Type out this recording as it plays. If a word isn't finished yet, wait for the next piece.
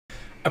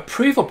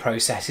approval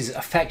processes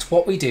affect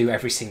what we do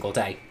every single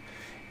day.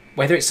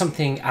 Whether it's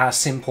something as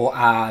simple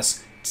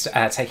as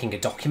taking a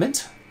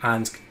document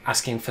and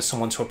asking for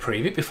someone to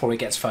approve it before it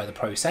gets further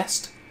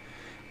processed,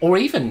 or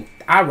even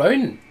our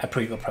own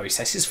approval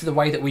processes for the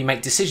way that we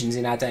make decisions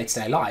in our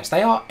day-to-day lives.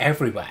 They are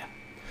everywhere.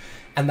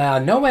 And they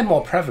are nowhere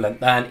more prevalent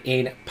than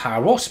in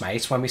Power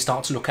Automate when we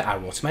start to look at our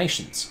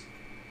automations.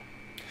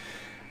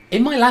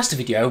 In my last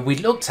video, we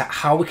looked at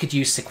how we could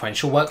use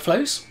sequential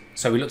workflows.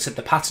 So we looked at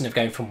the pattern of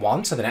going from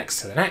one to the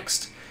next to the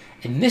next.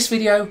 In this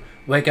video,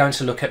 we're going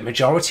to look at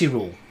majority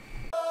rule.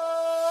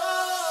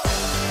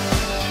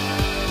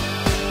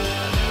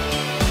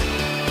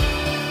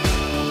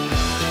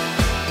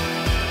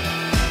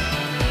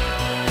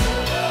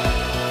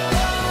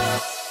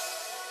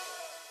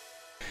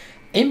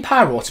 In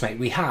Power Automate,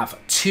 we have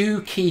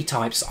two key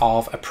types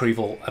of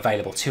approval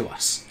available to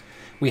us.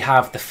 We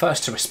have the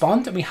first to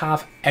respond and we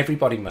have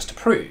everybody must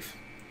approve.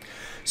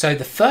 So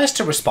the first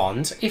to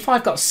respond, if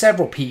I've got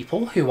several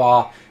people who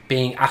are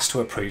being asked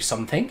to approve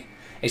something,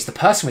 it's the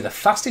person with the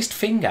fastest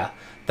finger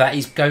that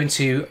is going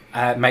to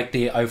make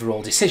the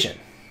overall decision.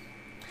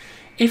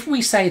 If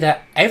we say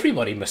that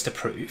everybody must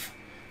approve,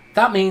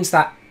 that means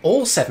that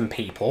all 7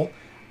 people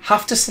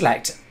have to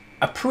select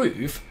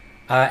approve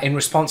in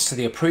response to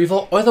the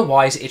approval,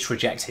 otherwise it's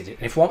rejected. And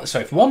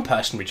if one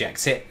person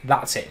rejects it,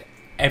 that's it.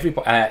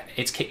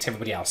 It's kicked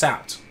everybody else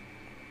out.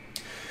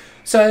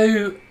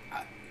 So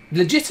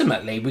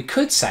legitimately, we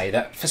could say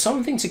that for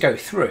something to go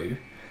through,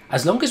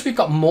 as long as we've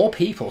got more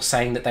people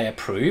saying that they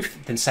approve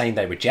than saying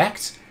they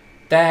reject,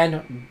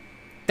 then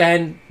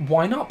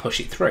why not push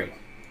it through?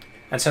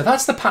 And so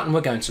that's the pattern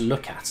we're going to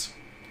look at.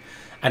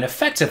 And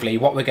effectively,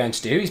 what we're going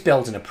to do is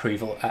build an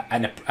approval,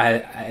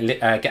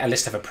 get a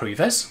list of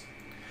approvers.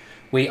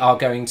 We are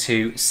going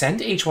to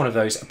send each one of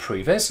those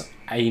approvers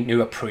a new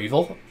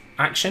approval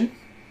action.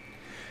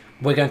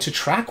 We're going to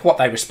track what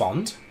they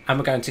respond, and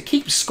we're going to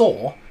keep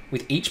score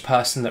with each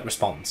person that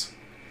responds.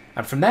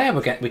 And from there,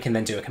 we can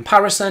then do a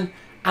comparison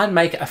and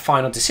make a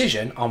final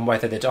decision on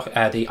whether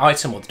the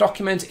item or the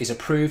document is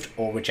approved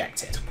or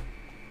rejected.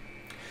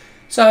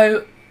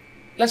 So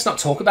let's not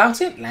talk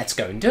about it, let's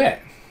go and do it.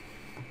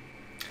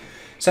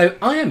 So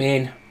I am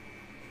in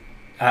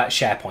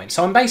SharePoint.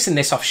 So I'm basing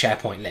this off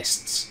SharePoint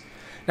lists.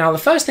 Now the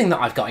first thing that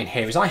I've got in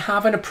here is I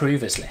have an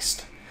approvers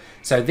list.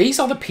 So these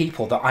are the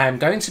people that I am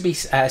going to be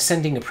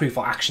sending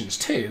approval actions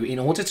to in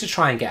order to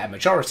try and get a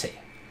majority.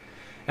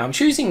 Now I'm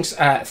choosing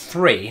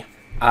 3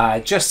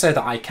 just so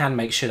that I can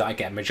make sure that I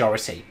get a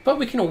majority, but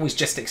we can always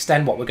just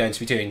extend what we're going to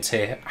be doing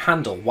to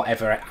handle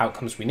whatever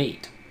outcomes we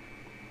need.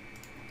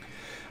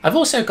 I've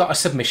also got a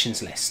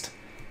submissions list.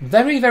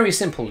 Very, very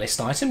simple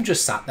list item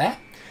just sat there,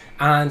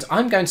 and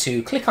I'm going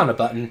to click on a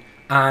button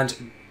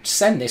and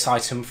send this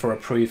item for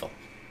approval.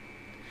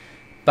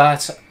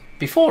 But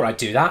before I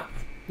do that,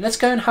 let's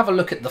go and have a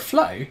look at the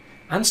flow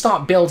and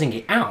start building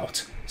it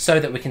out so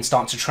that we can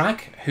start to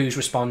track who's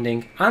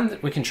responding and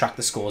we can track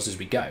the scores as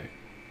we go.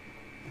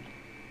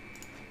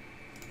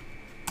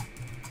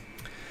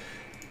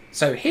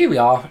 So here we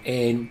are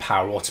in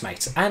Power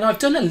Automate, and I've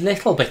done a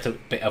little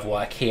bit of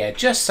work here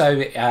just so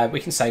we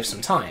can save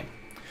some time.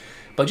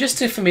 But just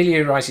to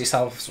familiarise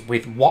yourselves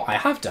with what I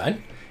have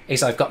done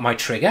is I've got my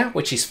trigger,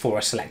 which is for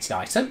a selected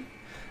item.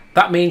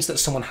 That means that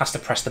someone has to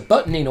press the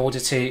button in order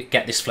to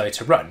get this flow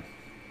to run.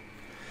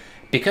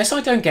 Because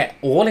I don't get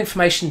all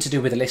information to do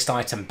with a list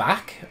item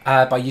back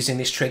by using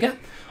this trigger,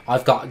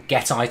 I've got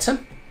get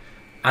item,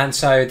 and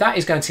so that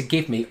is going to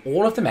give me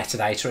all of the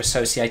metadata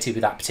associated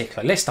with that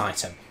particular list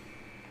item.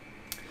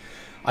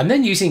 I'm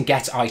then using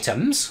get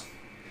items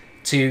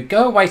to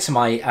go away to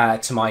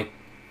my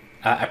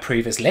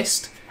approvers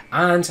list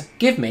and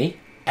give me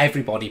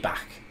everybody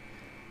back.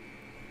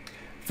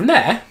 From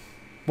there,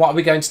 what are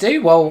we going to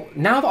do? Well,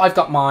 now that I've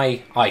got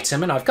my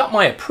item and I've got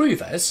my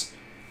approvers,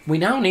 we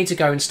now need to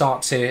go and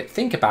start to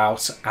think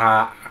about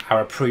our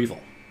approval.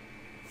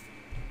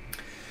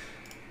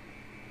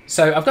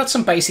 So I've got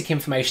some basic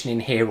information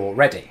in here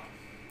already.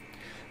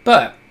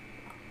 But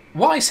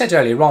what I said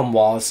earlier on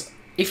was,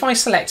 if I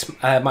select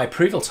my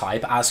approval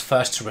type as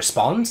first to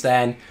respond,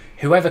 then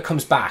whoever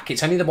comes back,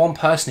 it's only the one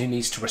person who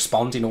needs to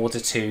respond in order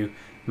to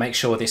make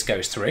sure this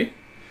goes through.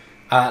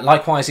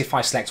 Likewise, if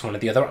I select one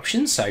of the other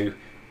options, so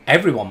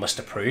everyone must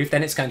approve,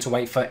 then it's going to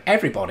wait for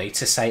everybody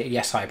to say,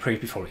 yes, I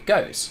approve before it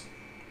goes.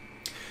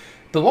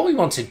 But what we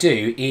want to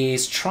do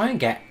is try and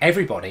get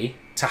everybody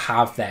to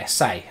have their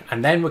say,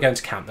 and then we're going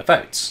to count the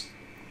votes.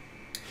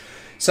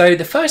 So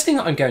the first thing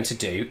that I'm going to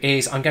do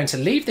is I'm going to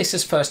leave this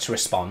as first to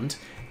respond.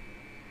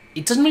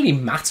 It doesn't really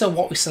matter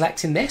what we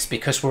select in this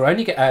because we're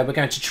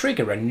going to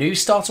trigger a new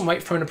start and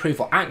wait for an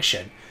approval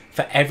action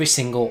for every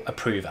single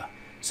approver.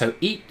 So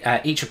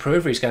each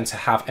approver is going to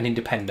have an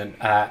independent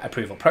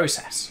approval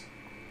process.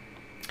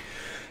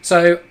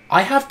 So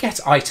I have get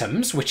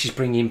items, which is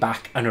bringing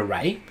back an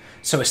array.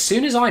 So as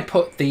soon as I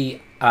put the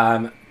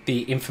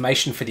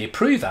information for the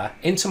approver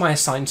into my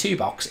assign to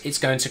box, it's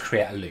going to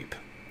create a loop.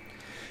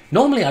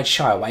 Normally I'd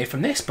shy away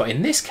from this, but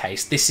in this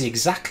case, this is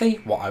exactly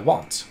what I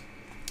want.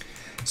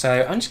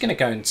 So I'm just going to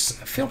go and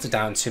filter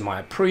down to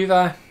my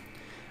approver,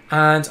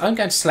 and I'm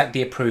going to select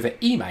the approver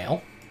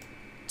email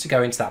to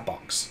go into that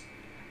box.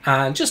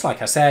 And just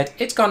like I said,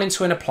 it's gone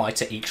into an apply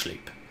to each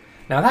loop.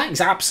 Now that is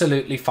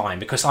absolutely fine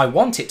because I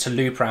want it to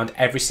loop around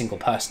every single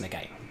person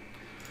again.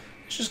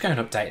 Let's just go and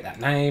update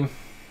that name.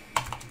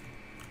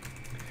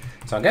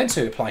 So I'm going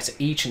to apply to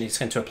each, and it's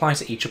going to apply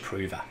to each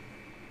approver.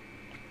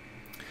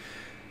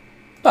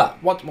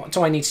 But what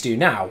do I need to do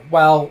now?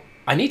 Well,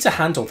 I need to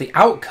handle the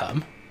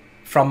outcome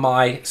from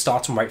my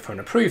start and wait for an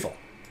approval.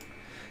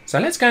 So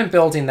let's go and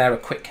build in there a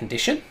quick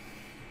condition.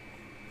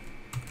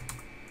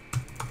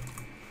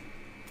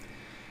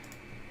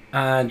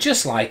 And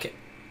just like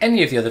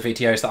any of the other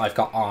videos that I've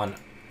got on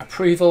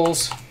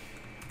approvals,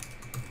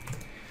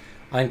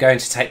 I'm going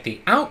to take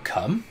the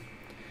outcome.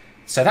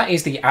 So that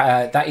is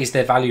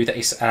the value that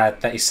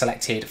is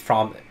selected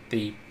from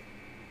the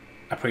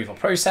approval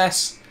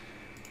process,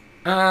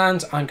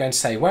 and I'm going to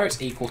say where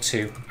it's equal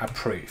to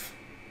approve.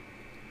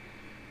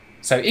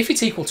 So if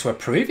it's equal to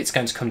approve, it's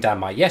going to come down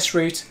my yes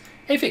route.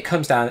 If it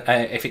comes down,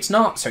 if it's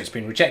not, so it's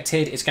been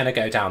rejected, it's going to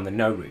go down the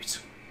no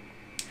route.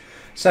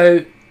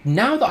 So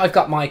now that I've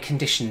got my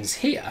conditions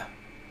here,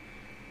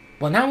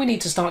 well, now we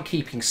need to start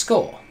keeping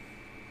score.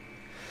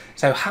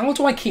 So how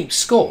do I keep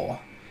score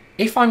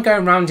if I'm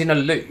going around in a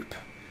loop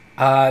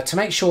to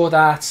make sure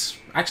that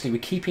actually we're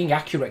keeping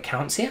accurate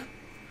counts here?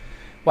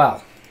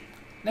 Well,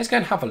 let's go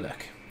and have a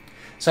look.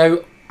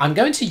 So I'm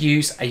going to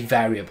use a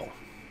variable.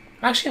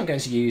 Actually, I'm going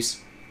to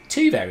use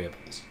two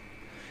variables.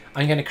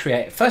 I'm going to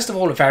create, first of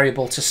all, a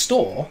variable to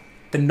store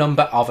the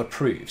number of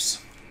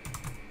approves.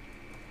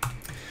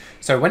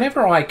 So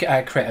whenever I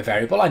create a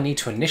variable, I need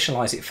to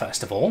initialize it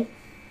first of all.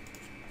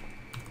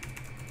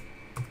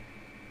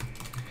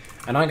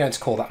 And I'm going to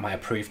call that my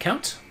approve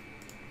count.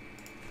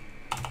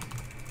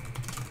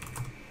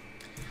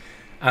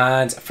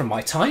 And from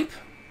my type,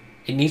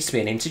 it needs to be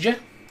an integer.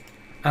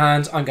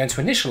 And I'm going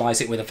to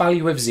initialize it with a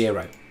value of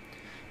 0.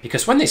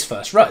 Because when this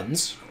first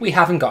runs, we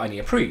haven't got any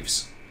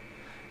approves.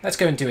 Let's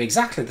go and do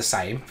exactly the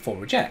same for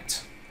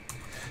reject.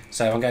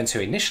 So I'm going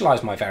to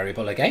initialize my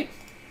variable again.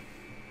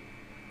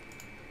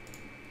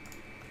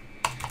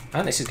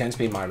 And this is going to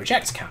be my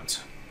reject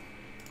count.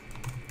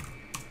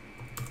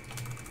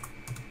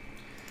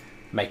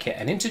 Make it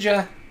an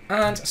integer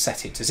and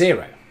set it to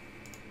 0.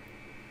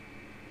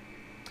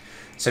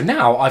 So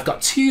now I've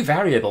got two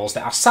variables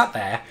that are sat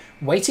there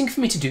waiting for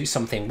me to do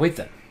something with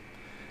them.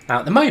 Now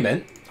at the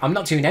moment, I'm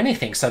not doing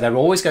anything, so they're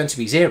always going to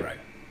be 0.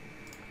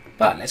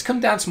 But let's come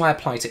down to my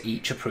apply to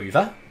each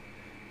approver,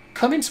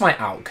 come into my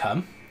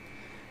outcome.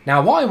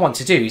 Now what I want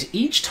to do is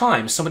each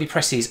time somebody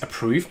presses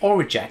approve or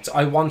reject,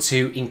 I want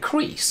to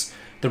increase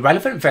the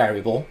relevant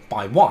variable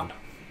by 1.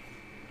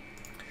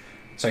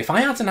 So if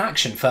I add an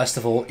action, first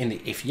of all, in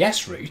the if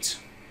yes route,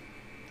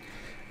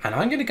 and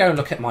I'm going to go and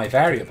look at my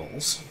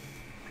variables,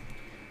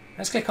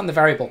 let's click on the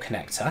variable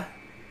connector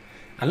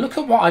and look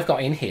at what I've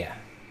got in here.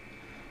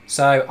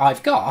 So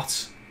I've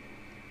got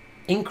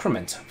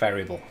increment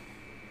variable.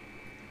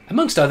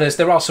 Amongst others,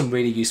 there are some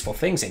really useful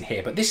things in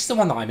here, but this is the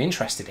one that I'm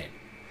interested in.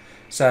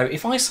 So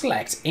if I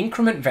select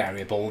increment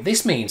variable,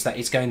 this means that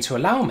it's going to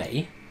allow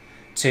me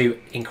to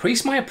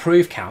increase my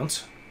approve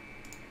count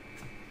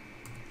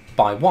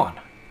by 1.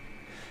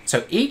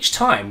 So each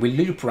time we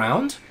loop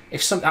round,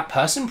 if that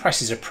person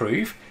presses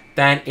approve,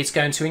 then it's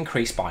going to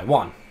increase by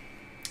 1.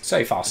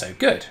 So far, so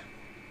good.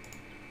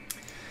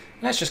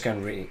 Let's just go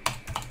and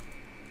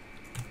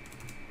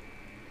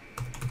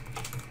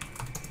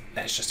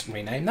let's just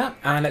rename that,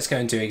 and let's go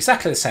and do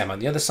exactly the same on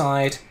the other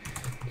side.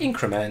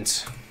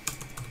 Increment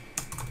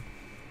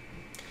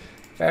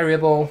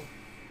variable,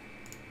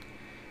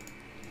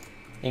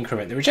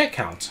 increment the reject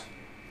count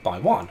by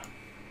 1.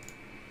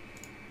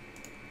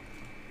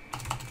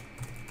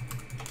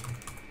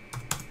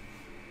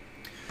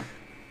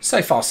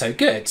 So far, so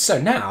good.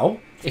 So now,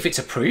 if it's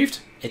approved,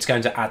 it's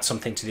going to add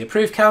something to the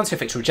approved count.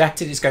 If it's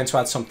rejected, it's going to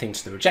add something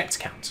to the reject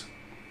count.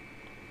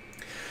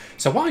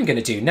 So what I'm going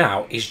to do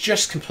now is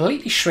just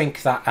completely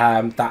shrink that,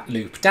 that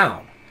loop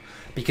down,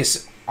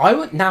 because I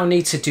would now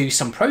need to do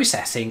some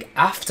processing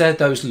after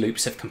those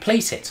loops have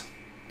completed.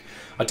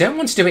 I don't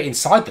want to do it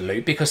inside the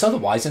loop because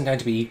otherwise I'm going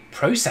to be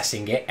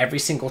processing it every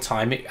single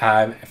time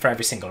for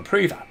every single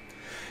approver.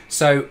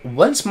 So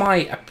once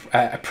my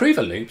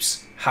approver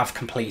loops have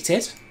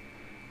completed,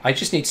 I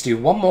just need to do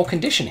one more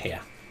condition here.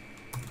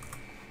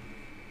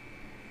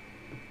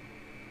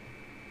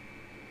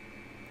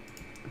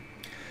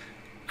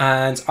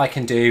 And I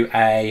can do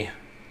a,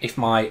 if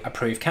my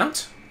approve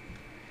count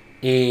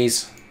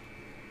is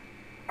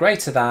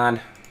greater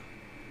than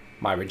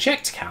my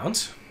reject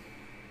count,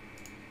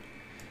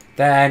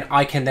 then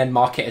I can then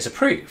mark it as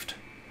approved.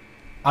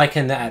 I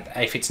can,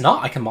 if it's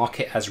not, I can mark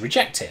it as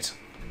rejected.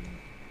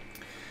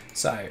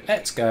 So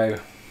let's go.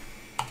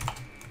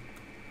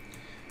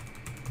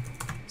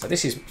 So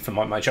this is for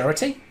my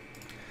majority.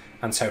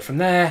 And so from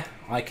there,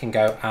 I can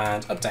go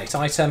and update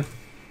item.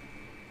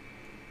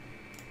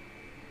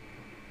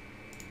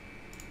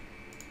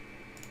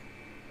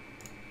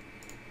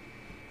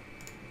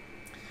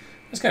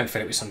 Let's go and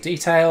fill it with some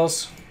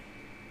details.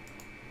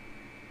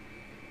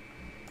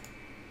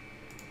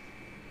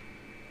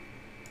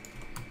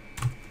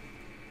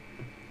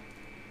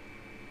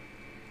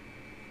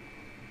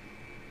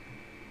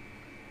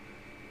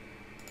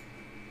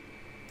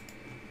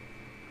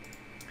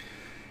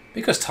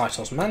 because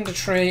title's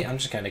mandatory, I'm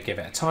just going to give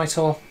it a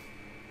title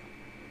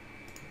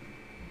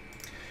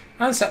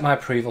and set my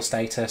approval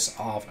status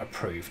of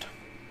approved.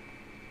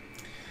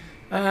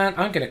 And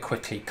I'm going to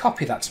quickly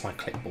copy that to my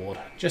clipboard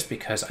just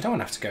because I don't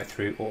want to have to go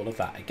through all of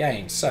that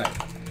again. So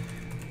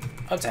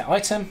update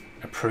item,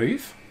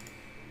 approve.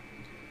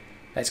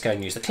 Let's go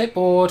and use the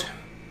clipboard,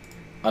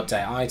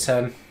 update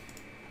item.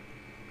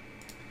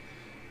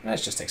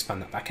 Let's just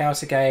expand that back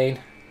out again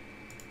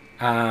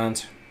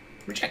and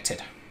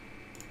rejected.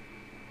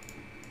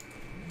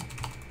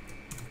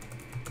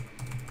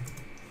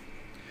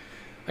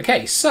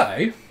 Okay,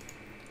 so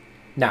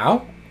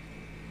now,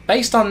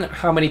 based on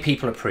how many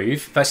people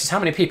approve versus how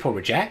many people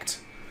reject,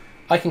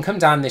 I can come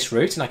down this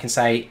route and I can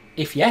say,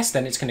 if yes,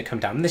 then it's going to come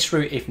down this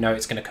route. If no,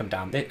 it's going to come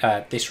down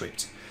this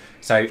route.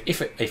 So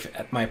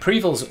if my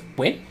approvals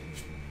win,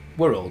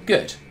 we're all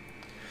good.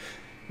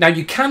 Now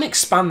you can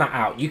expand that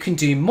out. You can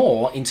do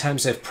more in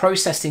terms of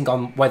processing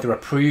on whether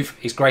approve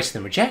is greater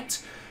than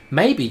reject.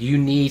 Maybe you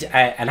need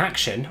an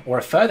action or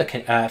a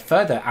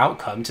further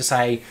outcome to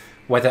say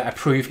whether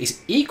approve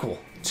is equal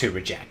to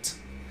reject.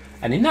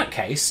 And in that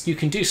case, you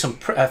can do some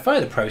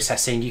further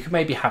processing. You can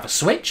maybe have a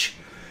switch,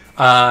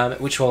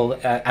 which will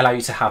allow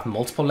you to have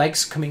multiple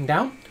legs coming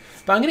down.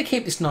 But I'm going to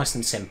keep this nice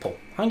and simple.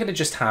 I'm going to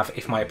just have,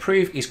 if my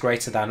approve is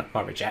greater than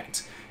my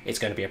reject, it's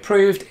going to be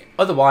approved.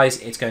 Otherwise,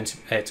 it's going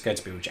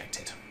to be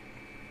rejected.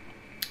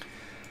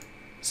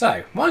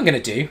 So what I'm going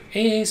to do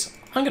is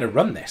I'm going to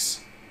run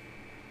this.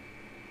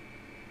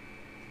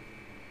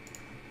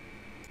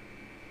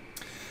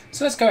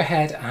 So let's go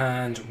ahead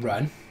and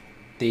run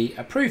the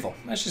approval.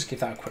 Let's just give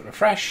that a quick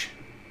refresh.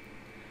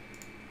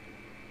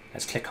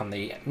 Let's click on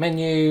the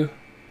menu,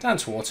 down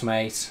to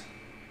automate,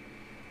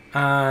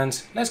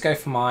 and let's go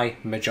for my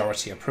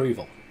majority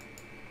approval.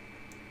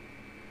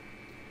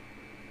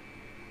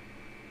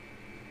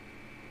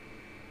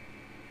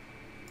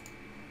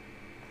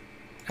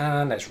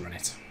 And let's run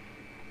it.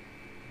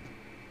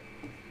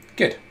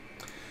 Good.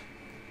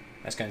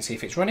 Let's go and see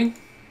if it's running.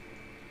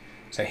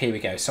 So here we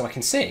go. So I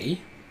can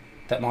see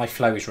that my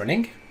flow is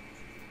running.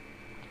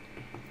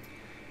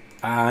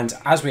 And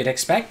as we'd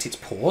expect, it's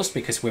paused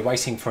because we're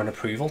waiting for an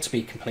approval to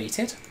be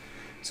completed.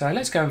 So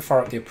let's go and fire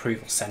up the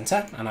approval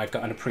center, and I've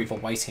got an approval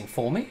waiting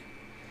for me.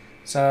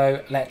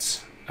 So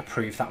let's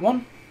approve that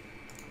one.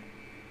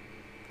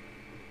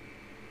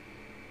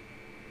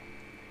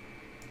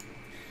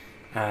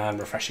 And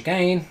refresh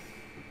again.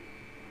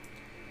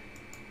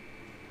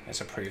 Let's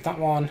approve that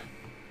one.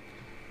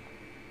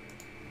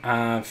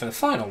 And for the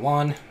final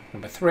one,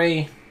 number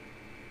 3,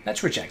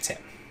 let's reject it.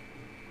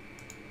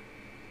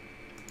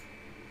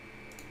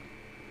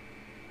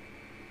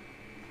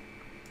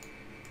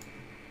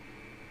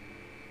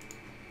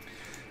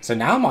 So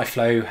now my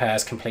flow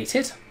has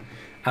completed,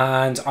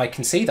 and I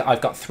can see that I've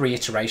got 3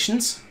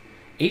 iterations.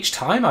 Each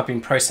time I've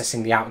been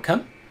processing the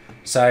outcome.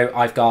 So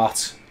I've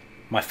got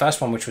my first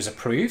one, which was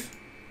approve,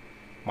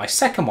 my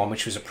second one,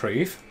 which was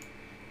approve,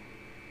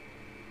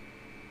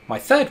 my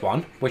third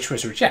one, which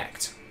was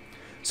reject.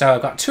 So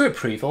I've got 2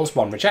 approvals,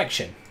 1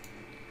 rejection.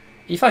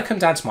 If I come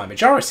down to my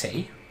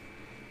majority,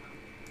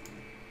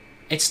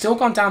 it's still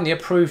gone down the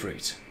approve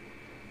route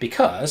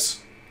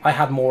because I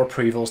had more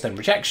approvals than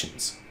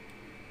rejections.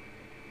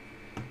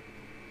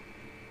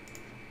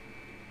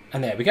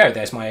 And there we go,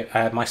 there's my,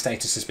 my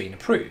status has been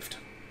approved.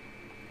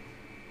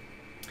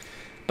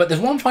 But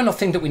there's one final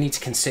thing that we need to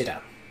consider,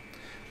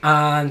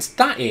 and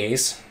that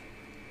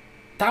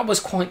was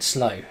quite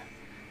slow.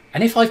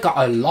 And if I've got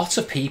a lot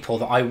of people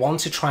that I want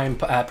to try and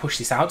push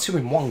this out to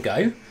in one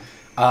go,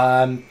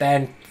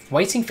 then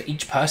waiting for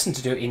each person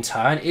to do it in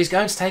turn is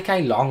going to take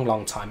a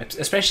long time,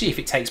 especially if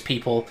it takes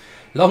people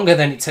longer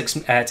than it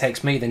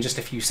takes me than just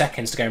a few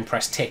seconds to go and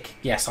press tick,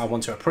 yes, I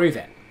want to approve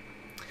it.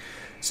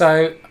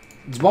 So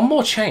there's one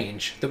more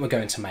change that we're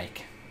going to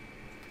make,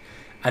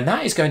 and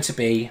that is going to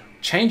be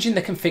changing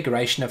the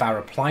configuration of our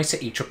apply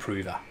to each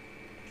approver.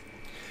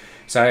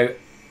 So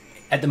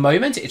at the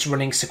moment it's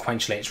running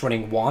sequentially. It's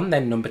running 1,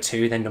 then number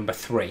 2, then number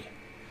 3.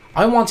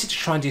 I wanted to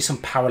try and do some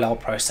parallel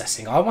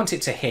processing. I want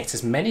it to hit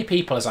as many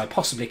people as I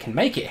possibly can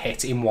make it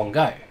hit in one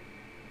go.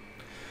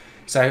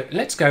 So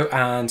let's go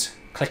and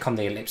click on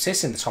the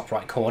ellipsis in the top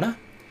right corner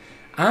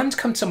and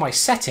come to my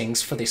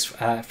settings for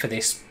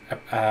this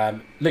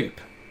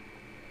loop.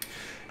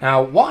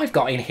 Now what I've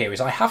got in here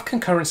is I have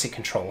concurrency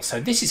control.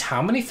 So this is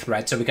how many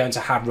threads are we going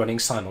to have running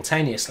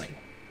simultaneously.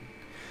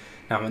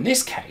 Now in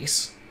this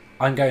case,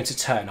 I'm going to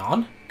turn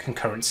on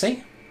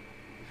concurrency,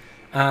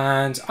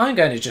 and I'm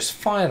going to just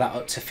fire that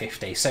up to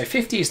 50. So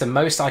 50 is the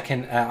most I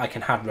can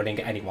have running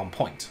at any one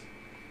point.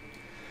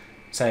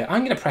 So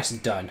I'm going to press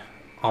done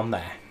on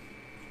there.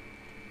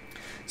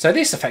 So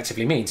this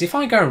effectively means if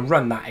I go and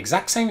run that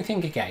exact same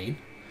thing again,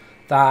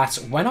 that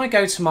when I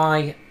go to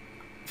my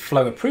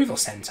flow approval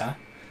center,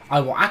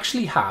 I will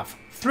actually have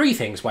 3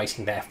 things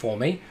waiting there for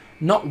me,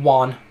 not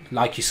 1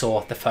 like you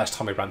saw the first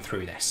time we ran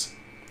through this.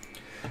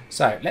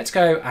 So let's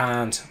go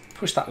and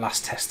push that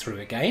last test through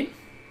again.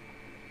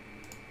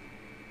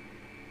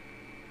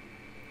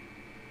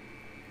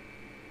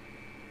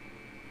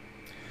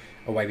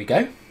 Away we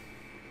go.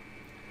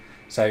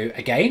 So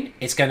again,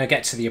 it's going to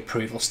get to the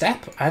approval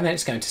step and then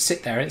it's going to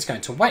sit there and it's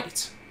going to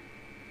wait.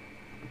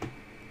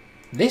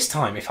 This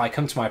time, if I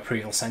come to my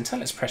approval center,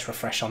 let's press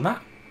refresh on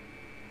that,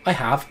 I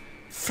have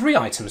 3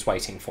 items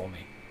waiting for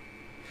me.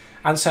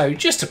 And so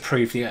just to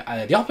prove the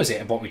opposite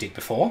of what we did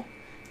before,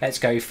 let's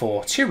go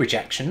for 2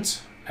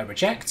 rejections, a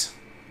reject,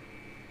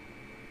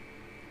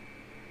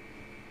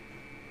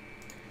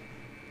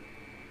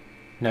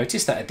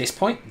 notice that at this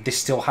point, this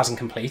still hasn't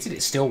completed,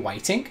 it's still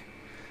waiting.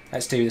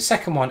 Let's do the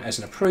second one as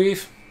an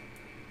approve,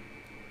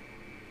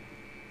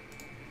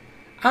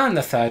 and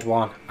the third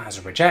one as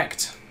a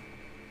reject.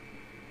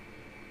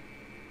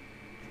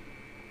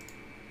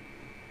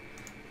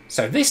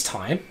 So this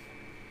time,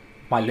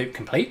 my loop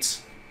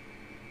completes.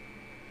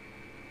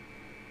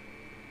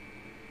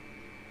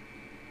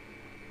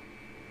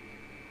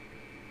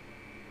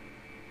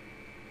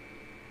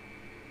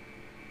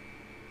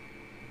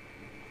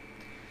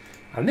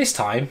 And this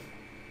time,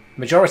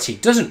 majority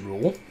doesn't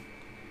rule,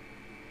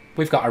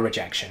 we've got a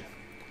rejection.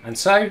 And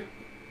so,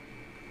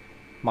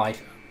 my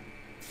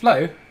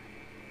flow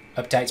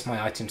updates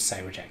my item to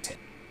say rejected.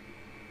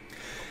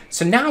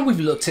 So now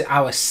we've looked at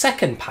our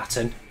second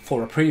pattern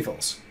for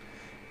approvals.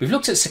 We've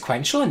looked at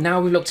sequential and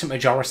now we've looked at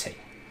majority.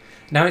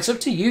 Now it's up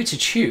to you to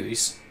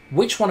choose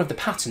which one of the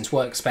patterns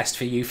works best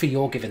for you for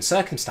your given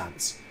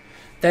circumstance.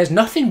 There's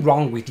nothing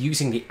wrong with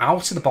using the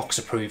out-of-the-box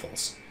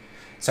approvals.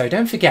 So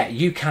don't forget,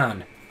 you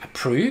can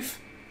approve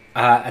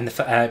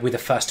with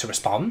the first to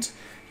respond.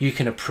 You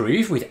can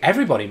approve with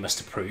everybody must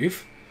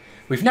approve.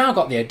 We've now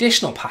got the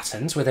additional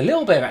patterns with a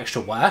little bit of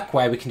extra work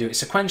where we can do it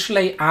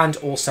sequentially and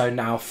also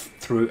now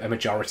through a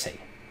majority.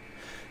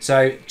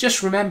 So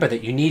just remember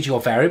that you need your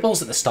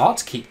variables at the start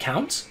to keep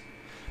count.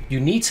 You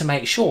need to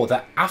make sure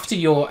that after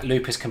your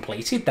loop is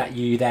completed that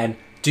you then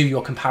do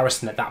your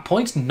comparison at that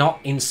point, not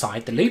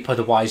inside the loop,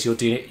 otherwise you're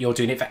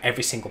doing it for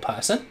every single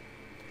person.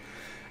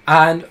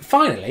 And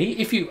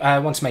finally, if you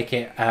want to make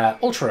it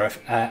ultra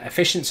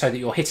efficient so that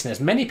you're hitting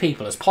as many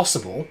people as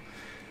possible,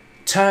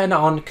 turn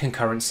on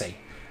concurrency.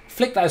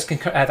 Flick that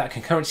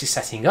concurrency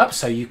setting up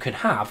so you can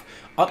have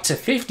up to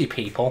 50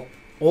 people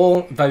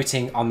all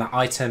voting on that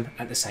item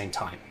at the same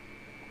time.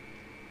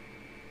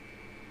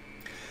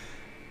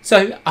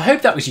 So I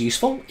hope that was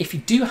useful. If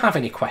you do have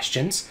any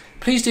questions,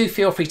 please do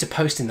feel free to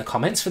post in the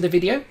comments for the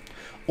video,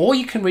 or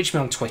you can reach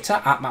me on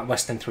Twitter at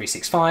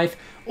MattWeston365,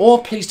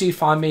 or please do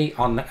find me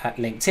on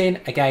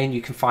LinkedIn. Again,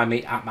 you can find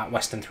me at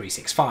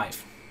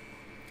MattWeston365.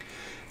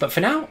 But for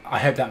now, I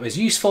hope that was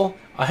useful.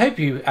 I hope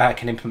you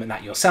can implement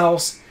that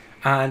yourselves,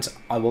 and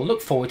I will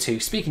look forward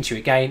to speaking to you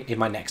again in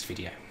my next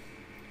video.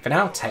 For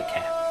now, take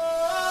care.